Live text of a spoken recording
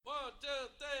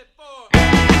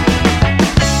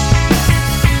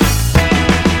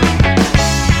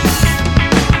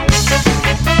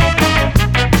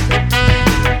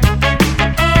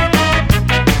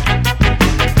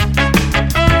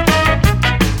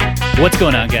What's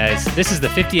going on, guys? This is the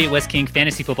 58 West King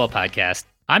Fantasy Football Podcast.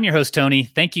 I'm your host, Tony.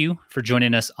 Thank you for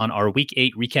joining us on our Week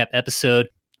 8 recap episode.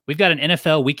 We've got an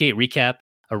NFL Week 8 recap,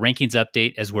 a rankings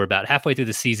update as we're about halfway through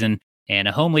the season, and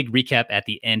a home league recap at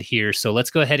the end here. So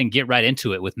let's go ahead and get right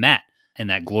into it with Matt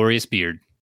and that glorious beard.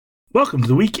 Welcome to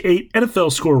the Week 8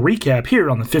 NFL score recap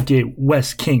here on the 58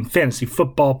 West King Fantasy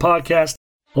Football Podcast.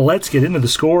 Let's get into the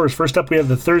scores. First up, we have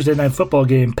the Thursday Night Football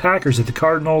game, Packers at the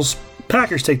Cardinals.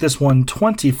 Packers take this one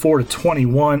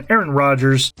 24-21. Aaron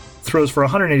Rodgers throws for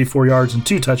 184 yards and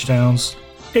 2 touchdowns.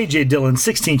 A.J. Dillon,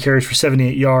 16 carries for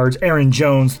 78 yards. Aaron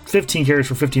Jones, 15 carries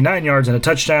for 59 yards and a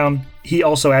touchdown. He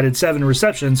also added 7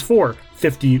 receptions for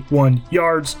 51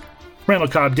 yards. Randall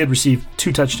Cobb did receive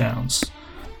 2 touchdowns.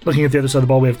 Looking at the other side of the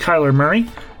ball, we have Kyler Murray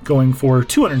going for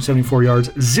 274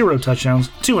 yards, 0 touchdowns,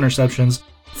 2 interceptions.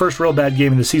 First real bad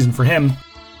game of the season for him.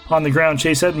 On the ground,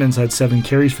 Chase Edmonds had 7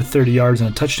 carries for 30 yards and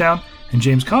a touchdown, and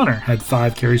James Conner had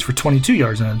 5 carries for 22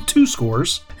 yards and 2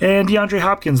 scores. And DeAndre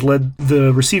Hopkins led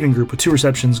the receiving group with 2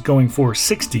 receptions going for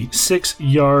 66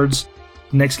 yards.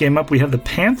 Next game up, we have the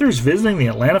Panthers visiting the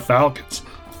Atlanta Falcons.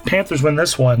 Panthers win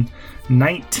this one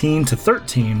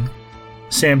 19-13.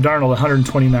 Sam Darnold,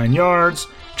 129 yards.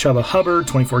 Chuba Hubbard,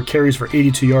 24 carries for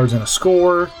 82 yards and a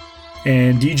score.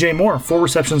 And DJ Moore, 4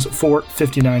 receptions for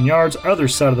 59 yards. Other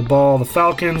side of the ball, the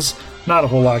Falcons, not a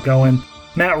whole lot going.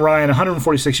 Matt Ryan,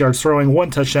 146 yards throwing,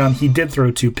 1 touchdown. He did throw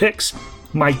 2 picks.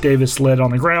 Mike Davis led on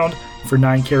the ground for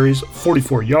 9 carries,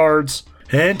 44 yards.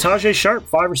 And Tajay Sharp,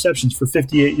 5 receptions for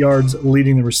 58 yards,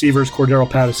 leading the receivers. Cordero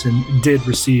Patterson did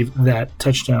receive that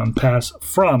touchdown pass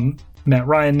from Matt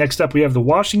Ryan. Next up, we have the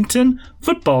Washington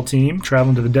football team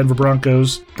traveling to the Denver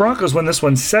Broncos. Broncos win this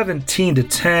one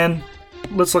 17-10.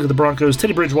 Let's look at the Broncos.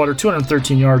 Teddy Bridgewater,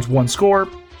 213 yards, 1 score.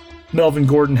 Melvin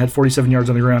Gordon had 47 yards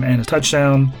on the ground and a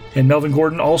touchdown. And Melvin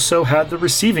Gordon also had the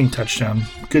receiving touchdown.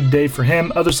 Good day for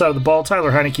him. Other side of the ball,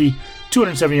 Tyler Heineke,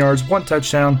 270 yards, 1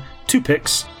 touchdown, 2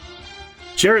 picks.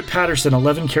 Jarrett Patterson,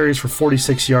 11 carries for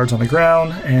 46 yards on the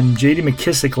ground. And J.D.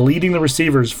 McKissick leading the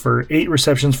receivers for 8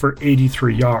 receptions for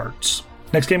 83 yards.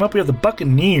 Next game up, we have the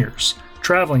Buccaneers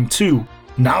traveling to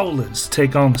New Orleans to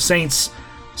take on the Saints.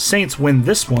 Saints win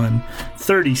this one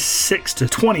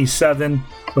 36-27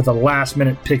 with a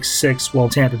last-minute pick 6 while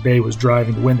Tampa Bay was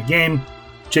driving to win the game.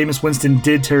 Jameis Winston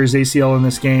did tear his ACL in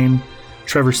this game.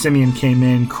 Trevor Siemian came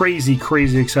in. Crazy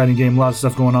exciting game. A lot of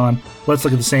stuff going on. Let's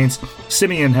look at the Saints.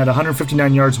 Siemian had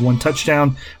 159 yards and 1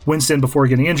 touchdown. Winston, before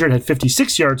getting injured, had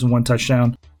 56 yards and 1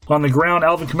 touchdown. On the ground,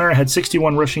 Alvin Kamara had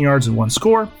 61 rushing yards and 1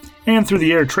 score. And through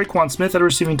the air, Traquan Smith had a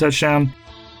receiving touchdown,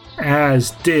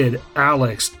 as did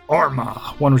Alex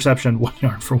Armah. 1 reception, 1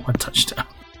 yard for 1 touchdown.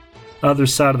 Other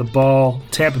side of the ball,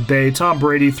 Tampa Bay, Tom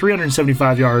Brady,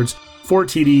 375 yards, 4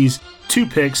 TDs, 2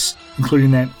 picks,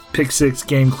 including that pick 6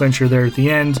 game clincher there at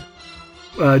the end.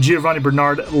 Giovanni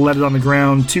Bernard led it on the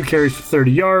ground, 2 carries for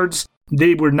 30 yards.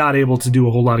 They were not able to do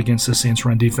a whole lot against the Saints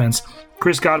run defense.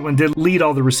 Chris Godwin did lead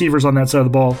all the receivers on that side of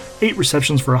the ball, 8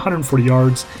 receptions for 140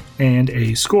 yards and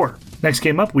a score. Next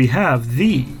game up, we have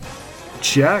the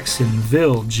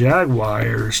Jacksonville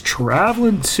Jaguars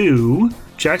traveling to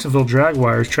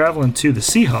the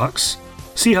Seahawks.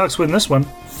 Seahawks win this one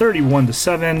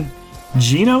 31-7.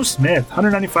 Geno Smith,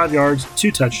 195 yards,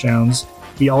 2 touchdowns.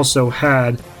 He also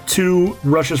had 2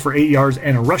 rushes for 8 yards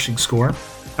and a rushing score.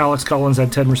 Alex Collins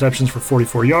had 10 receptions for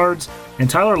 44 yards. And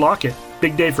Tyler Lockett,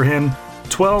 big day for him,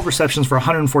 12 receptions for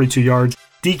 142 yards.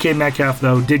 DK Metcalf,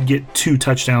 though, did get 2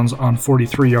 touchdowns on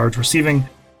 43 yards receiving.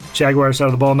 Jaguars side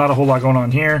of the ball, not a whole lot going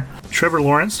on here. Trevor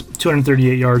Lawrence,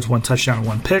 238 yards, 1 touchdown and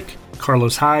 1 pick.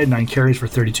 Carlos Hyde, 9 carries for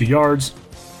 32 yards.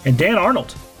 And Dan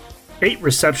Arnold, 8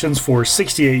 receptions for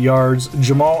 68 yards.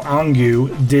 Jamal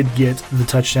Angu did get the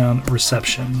touchdown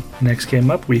reception. Next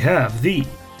game up, we have the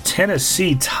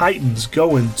Tennessee Titans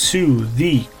going to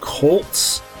the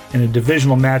Colts in a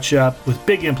divisional matchup with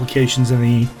big implications in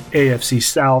the AFC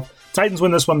South. Titans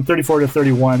win this one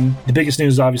 34-31. The biggest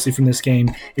news, obviously, from this game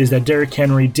is that Derrick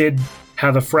Henry did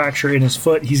have a fracture in his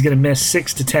foot. He's going to miss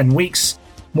 6 to 10 weeks.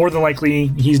 More than likely,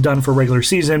 he's done for regular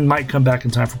season, might come back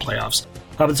in time for playoffs.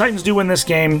 The Titans do win this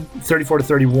game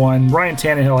 34-31. Ryan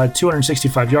Tannehill had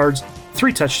 265 yards,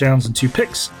 3 touchdowns, and 2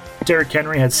 picks. Derrick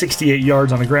Henry had 68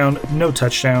 yards on the ground, no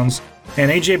touchdowns.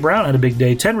 And A.J. Brown had a big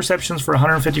day, 10 receptions for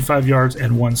 155 yards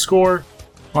and 1 score.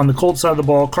 On the Colts side of the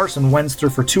ball, Carson Wentz threw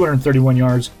for 231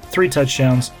 yards, 3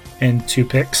 touchdowns, and 2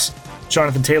 picks.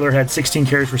 Jonathan Taylor had 16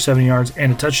 carries for 70 yards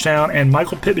and a touchdown. And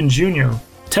Michael Pittman Jr.,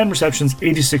 10 receptions,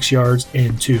 86 yards,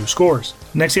 and 2 scores.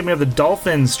 Next game, we have the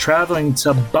Dolphins traveling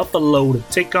to Buffalo to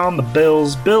take on the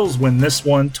Bills. Bills win this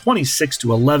one,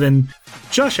 26-11.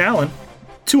 Josh Allen,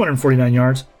 249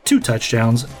 yards, 2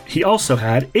 touchdowns. He also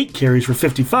had 8 carries for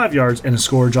 55 yards and a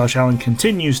score. Josh Allen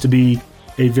continues to be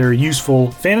a very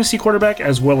useful fantasy quarterback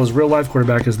as well as real-life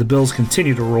quarterback as the Bills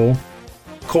continue to roll.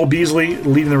 Cole Beasley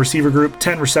leading the receiver group,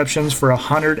 10 receptions for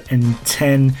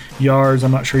 110 yards.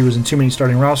 I'm not sure he was in too many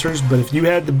starting rosters, but if you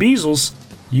had the Beasles,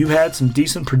 you had some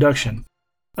decent production.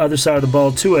 Other side of the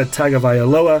ball, Tua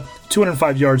Tagovailoa,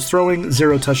 205 yards throwing,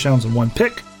 0 touchdowns and 1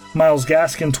 pick. Myles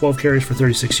Gaskin, 12 carries for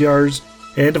 36 yards.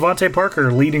 And Devontae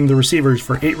Parker leading the receivers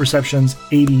for 8 receptions,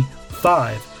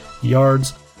 85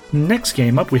 yards. Next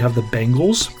game up, we have the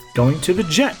Bengals going to the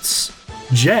Jets.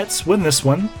 Jets win this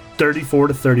one,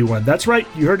 34-31. That's right,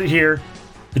 you heard it here.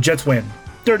 The Jets win,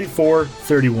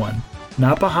 34-31.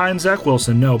 Not behind Zach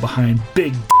Wilson, no, behind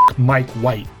big Mike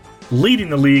White. Leading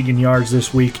the league in yards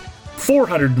this week,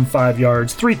 405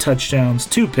 yards, 3 touchdowns,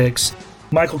 2 picks.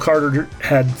 Michael Carter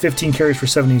had 15 carries for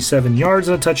 77 yards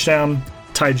and a touchdown.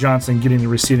 Ty Johnson getting the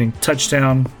receiving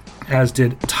touchdown, as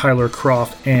did Tyler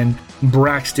Kroft and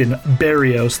Braxton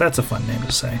Berrios. That's a fun name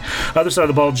to say. Other side of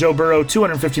the ball, Joe Burrow,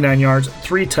 259 yards,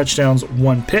 3 touchdowns,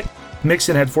 1 pick.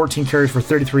 Mixon had 14 carries for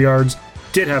 33 yards,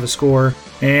 did have a score.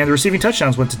 And the receiving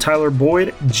touchdowns went to Tyler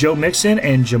Boyd, Joe Mixon,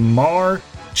 and Jamar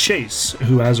Chase,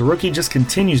 who as a rookie just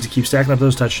continues to keep stacking up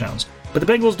those touchdowns. But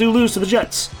the Bengals do lose to the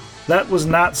Jets. That was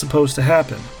not supposed to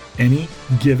happen any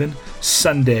given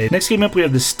Sunday. Next game up, we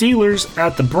have the Steelers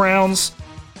at the Browns.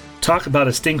 Talk about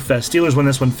a stinkfest. Steelers win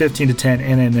this one 15-10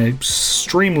 in an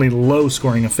extremely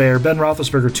low-scoring affair. Ben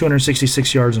Roethlisberger,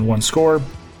 266 yards and 1 score.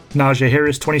 Najee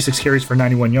Harris, 26 carries for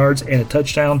 91 yards and a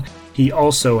touchdown. He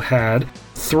also had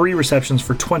 3 receptions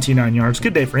for 29 yards.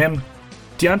 Good day for him.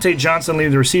 Deontay Johnson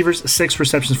leading the receivers, 6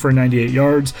 receptions for 98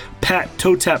 yards. Pat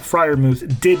Toe Tap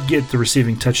Freiermuth did get the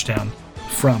receiving touchdown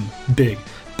from Big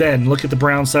Ben. Look at the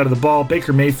Browns side of the ball.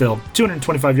 Baker Mayfield,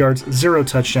 225 yards, 0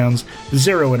 touchdowns,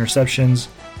 0 interceptions.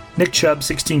 Nick Chubb,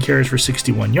 16 carries for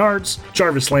 61 yards.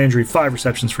 Jarvis Landry, 5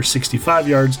 receptions for 65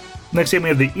 yards. Next game, we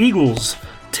have the Eagles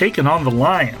taking on the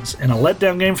Lions. In a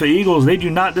letdown game for the Eagles, they do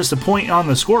not disappoint on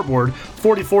the scoreboard.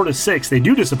 44-6, they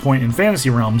do disappoint in fantasy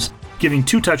realms, giving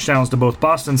 2 touchdowns to both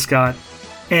Boston Scott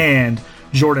and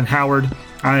Jordan Howard.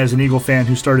 I, as an Eagle fan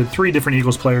who started 3 different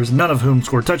Eagles players, none of whom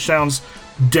scored touchdowns,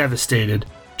 devastated.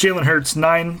 Jalen Hurts,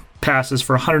 9 passes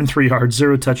for 103 yards,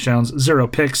 0 touchdowns, 0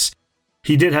 picks.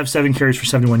 He did have 7 carries for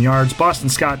 71 yards. Boston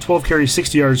Scott, 12 carries,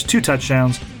 60 yards, 2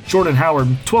 touchdowns. Jordan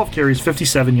Howard, 12 carries,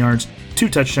 57 yards, 2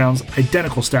 touchdowns.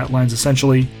 Identical stat lines,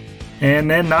 essentially. And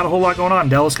then not a whole lot going on.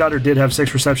 Dallas Goedert did have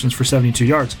 6 receptions for 72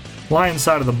 yards. Lions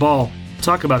side of the ball,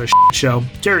 talk about a shit show.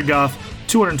 Jared Goff,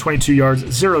 222 yards,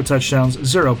 0 touchdowns,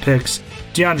 0 picks.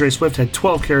 DeAndre Swift had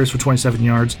 12 carries for 27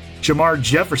 yards. Jamar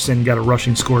Jefferson got a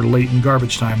rushing score late in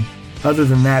garbage time. Other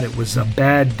than that, it was a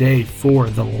bad day for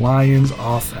the Lions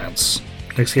offense.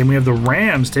 Next game, we have the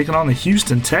Rams taking on the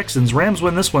Houston Texans. Rams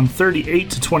win this one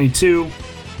 38-22.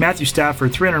 Matthew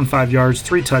Stafford, 305 yards,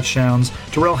 3 touchdowns.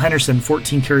 Darrell Henderson,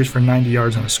 14 carries for 90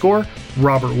 yards and a score.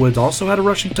 Robert Woods also had a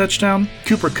rushing touchdown.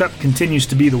 Cooper Kupp continues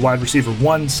to be the wide receiver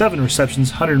 1, 7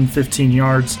 receptions, 115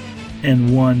 yards,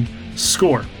 and 1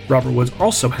 score. Robert Woods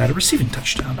also had a receiving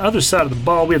touchdown. Other side of the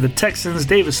ball, we have the Texans.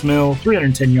 Davis Mills,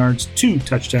 310 yards, 2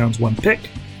 touchdowns, 1 pick.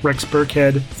 Rex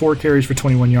Burkhead, 4 carries for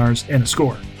 21 yards and a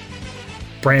score.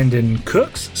 Brandon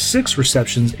Cooks, 6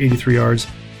 receptions, 83 yards,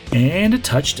 and a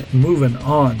touchdown. Moving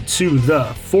on to the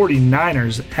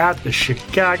 49ers at the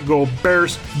Chicago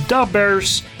Bears. The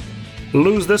Bears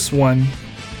lose this one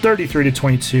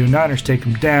 33-22. Niners take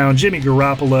them down. Jimmy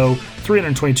Garoppolo,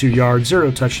 322 yards, 0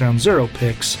 touchdowns, 0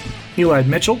 picks. Eli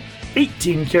Mitchell,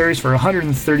 18 carries for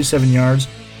 137 yards,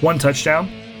 1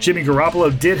 touchdown. Jimmy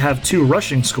Garoppolo did have 2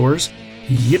 rushing scores.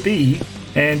 Yippee.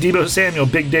 And Deebo Samuel,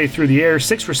 big day through the air,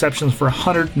 6 receptions for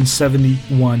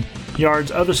 171 yards.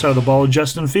 Other side of the ball,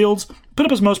 Justin Fields put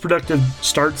up his most productive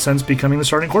start since becoming the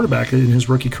starting quarterback in his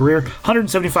rookie career.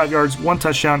 175 yards, 1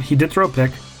 touchdown. He did throw a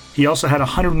pick. He also had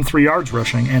 103 yards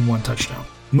rushing and 1 touchdown.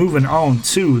 Moving on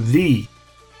to the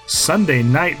Sunday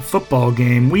night football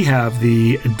game, we have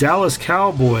the Dallas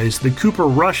Cowboys, the Cooper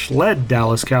Rush-led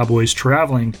Dallas Cowboys,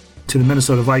 traveling to the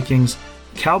Minnesota Vikings.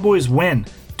 Cowboys win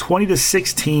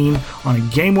 20-16 on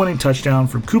a game-winning touchdown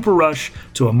from Cooper Rush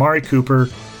to Amari Cooper.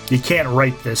 You can't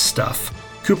write this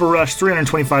stuff. Cooper Rush,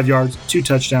 325 yards, 2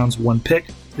 touchdowns, 1 pick.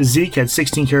 Zeke had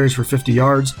 16 carries for 50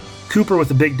 yards. Cooper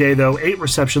with a big day, though, 8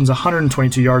 receptions,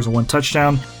 122 yards, and 1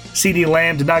 touchdown. CeeDee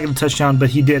Lamb did not get a touchdown, but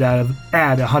he did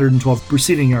add 112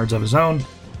 receiving yards of his own.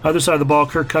 Other side of the ball,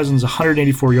 Kirk Cousins,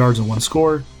 184 yards and 1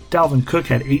 score. Dalvin Cook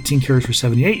had 18 carries for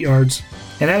 78 yards.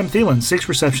 And Adam Thielen, 6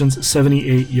 receptions,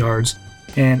 78 yards,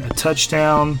 and a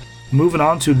touchdown. Moving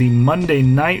on to the Monday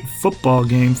Night Football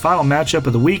game, final matchup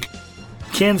of the week.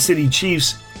 Kansas City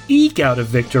Chiefs eke out a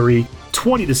victory,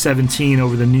 20-17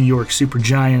 over the New York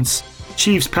Supergiants.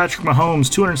 Chiefs, Patrick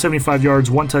Mahomes, 275 yards,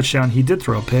 1 touchdown. He did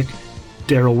throw a pick.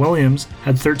 Darrell Williams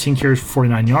had 13 carries for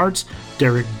 49 yards.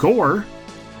 Derek Gore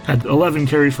had 11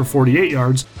 carries for 48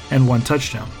 yards and 1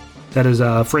 touchdown. That is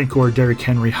Frank Gore, Derrick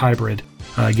Henry hybrid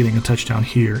getting a touchdown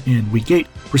here in Week 8.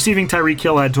 Receiving, Tyreek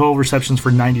Hill had 12 receptions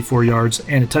for 94 yards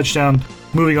and a touchdown.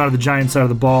 Moving on to the Giants side of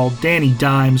the ball, Danny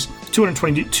Dimes,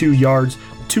 222 yards,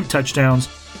 2 touchdowns,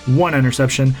 1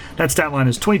 interception. That stat line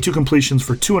is 22 completions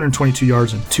for 222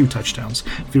 yards and 2 touchdowns.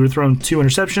 If he would have thrown 2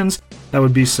 interceptions, that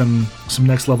would be some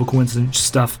next level coincidence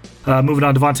stuff. Moving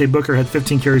on, Devontae Booker had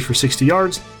 15 carries for 60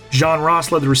 yards. John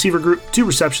Ross led the receiver group, 2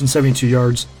 receptions, 72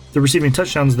 yards. The receiving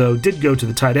touchdowns, though, did go to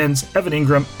the tight ends, Evan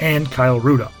Ingram and Kyle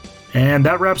Rudolph. And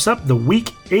that wraps up the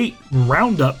Week 8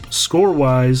 roundup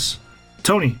score-wise.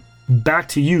 Tony, back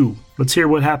to you. Let's hear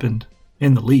what happened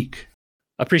in the league.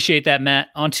 Appreciate that, Matt.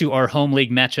 On to our home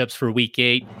league matchups for Week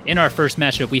 8. In our first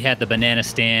matchup, we had the Banana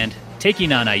Stand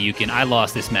taking on Ayukin. I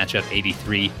lost this matchup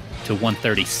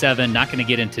 83-137. Not going to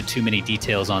get into too many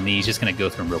details on these. Just going to go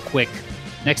through them real quick.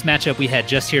 Next matchup, we had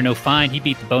Just Here No Fine. He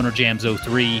beat the Boner Jams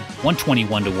 03,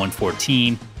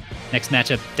 121-114. Next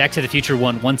matchup, Back to the Future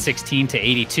won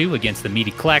 116-82 against the Meaty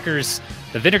Clackers.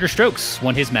 The Vinegar Strokes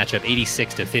won his matchup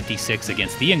 86-56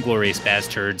 against the Inglorious Baz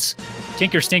Turds.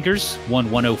 Tinker Stinkers won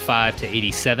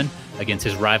 105-87 against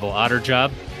his rival Otter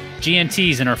Job.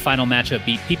 GNTs in our final matchup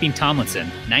beat Peeping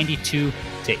Tomlinson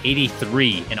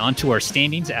 92-83. And on to our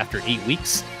standings after 8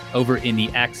 weeks over in the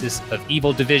Axis of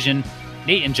Evil division.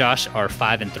 Nate and Josh are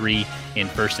 5-3 in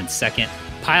first and second.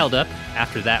 Piled up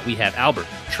after that, we have Albert,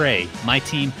 Trey, my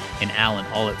team, and Alan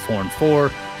all at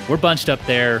 4-4. We're bunched up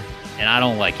there, and I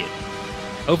don't like it.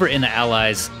 Over in the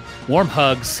Allies, Warm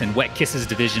Hugs and Wet Kisses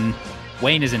division,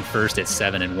 Wayne is in first at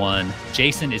 7-1.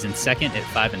 Jason is in second at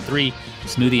 5-3.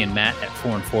 Smoothie and Matt at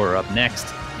 4-4 are up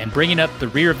next. And bringing up the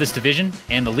rear of this division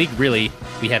and the league really,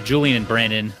 we have Julian and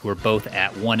Brandon, who are both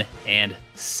at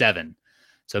 1-7.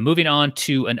 So moving on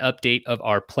to an update of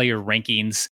our player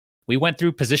rankings. We went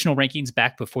through positional rankings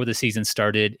back before the season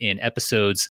started in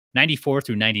episodes 94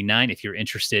 through 99, if you're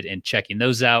interested in checking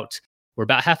those out. We're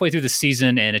about halfway through the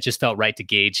season, and it just felt right to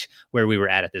gauge where we were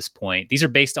at this point. These are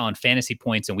based on fantasy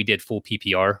points, and we did full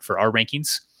PPR for our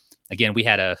rankings. Again, we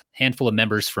had a handful of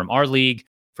members from our league,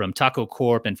 from Taco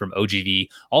Corp, and from OGV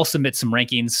all submit some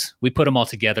rankings. We put them all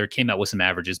together, came out with some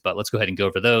averages, but let's go ahead and go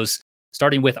over those.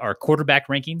 Starting with our quarterback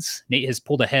rankings, Nate has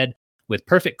pulled ahead with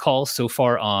perfect calls so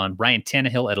far on Ryan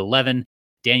Tannehill at 11,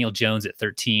 Daniel Jones at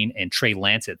 13, and Trey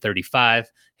Lance at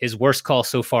 35. His worst call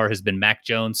so far has been Mac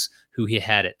Jones, who he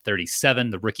had at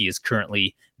 37. The rookie is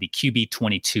currently the QB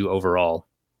 22 overall.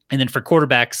 And then for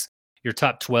quarterbacks, your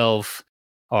top 12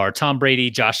 are Tom Brady,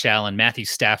 Josh Allen, Matthew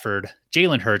Stafford,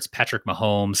 Jalen Hurts, Patrick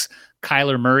Mahomes,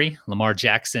 Kyler Murray, Lamar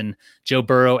Jackson, Joe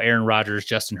Burrow, Aaron Rodgers,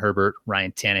 Justin Herbert,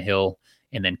 Ryan Tannehill,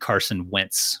 and then Carson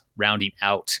Wentz rounding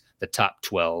out the top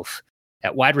 12.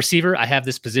 At wide receiver, I have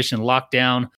this position locked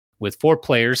down with 4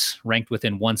 players ranked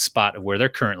within one spot of where they're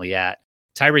currently at.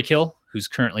 Tyreek Hill, who's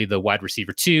currently the wide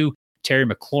receiver 2, Terry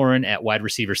McLaurin at wide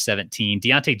receiver 17,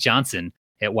 Deontay Johnson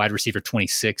at wide receiver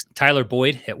 26, Tyler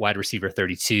Boyd at wide receiver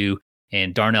 32,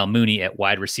 and Darnell Mooney at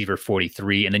wide receiver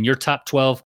 43. And then your top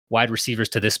 12 wide receivers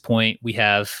to this point, we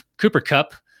have Cooper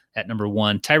Kupp at number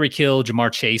 1, Tyreek Hill,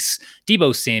 Jamar Chase,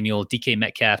 Deebo Samuel, DK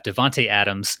Metcalf, Devontae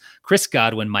Adams, Chris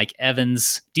Godwin, Mike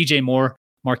Evans, DJ Moore,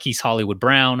 Marquise Hollywood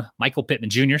Brown, Michael Pittman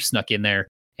Jr. snuck in there,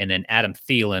 and then Adam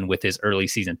Thielen with his early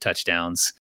season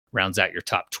touchdowns rounds out your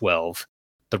top 12.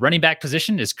 The running back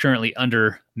position is currently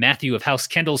under Matthew of House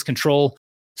Kendall's control.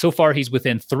 So far, he's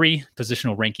within 3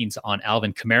 positional rankings on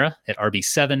Alvin Kamara at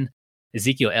RB7,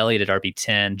 Ezekiel Elliott at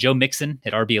RB10, Joe Mixon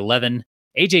at RB11,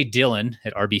 AJ Dillon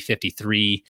at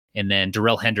RB53, and then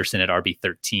Darrell Henderson at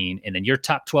RB13. And then your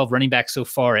top 12 running backs so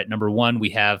far at number 1, we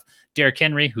have Derrick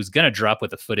Henry, who's going to drop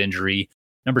with a foot injury.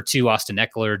 Number 2, Austin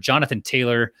Eckler, Jonathan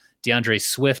Taylor, DeAndre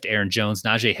Swift, Aaron Jones,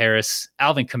 Najee Harris,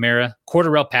 Alvin Kamara,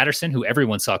 Cordarrelle Patterson, who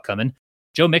everyone saw coming,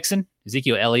 Joe Mixon,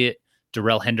 Ezekiel Elliott,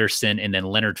 Darrell Henderson, and then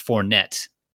Leonard Fournette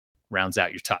rounds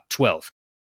out your top 12.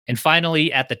 And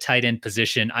finally, at the tight end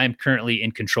position, I am currently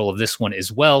in control of this one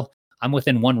as well. I'm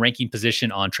within 1 ranking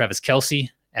position on Travis Kelce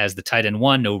as the tight end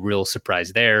 1. No real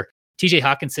surprise there. TJ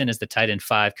Hawkinson is the tight end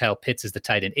 5. Kyle Pitts is the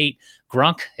tight end 8.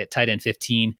 Gronk at tight end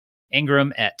 15.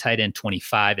 Ingram at tight end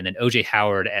 25. And then OJ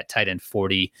Howard at tight end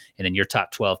 40. And then your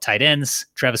top 12 tight ends,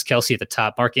 Travis Kelce at the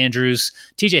top, Mark Andrews,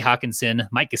 TJ Hawkinson,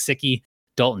 Mike Gesicki,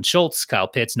 Dalton Schultz, Kyle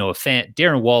Pitts, Noah Fant,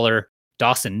 Darren Waller,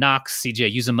 Dawson Knox,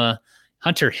 CJ Uzomah,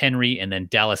 Hunter Henry, and then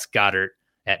Dallas Goedert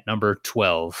at number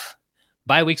 12.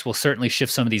 Bye weeks will certainly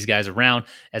shift some of these guys around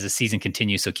as the season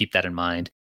continues, so keep that in mind.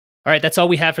 All right, that's all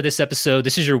we have for this episode.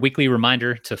 This is your weekly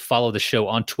reminder to follow the show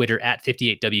on Twitter at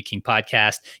 58WKing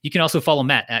Podcast. You can also follow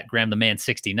Matt at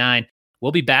GrahamTheMan69.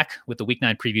 We'll be back with the Week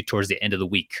 9 preview towards the end of the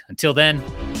week. Until then,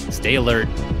 stay alert,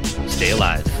 stay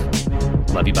alive.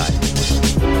 Love you,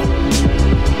 bye.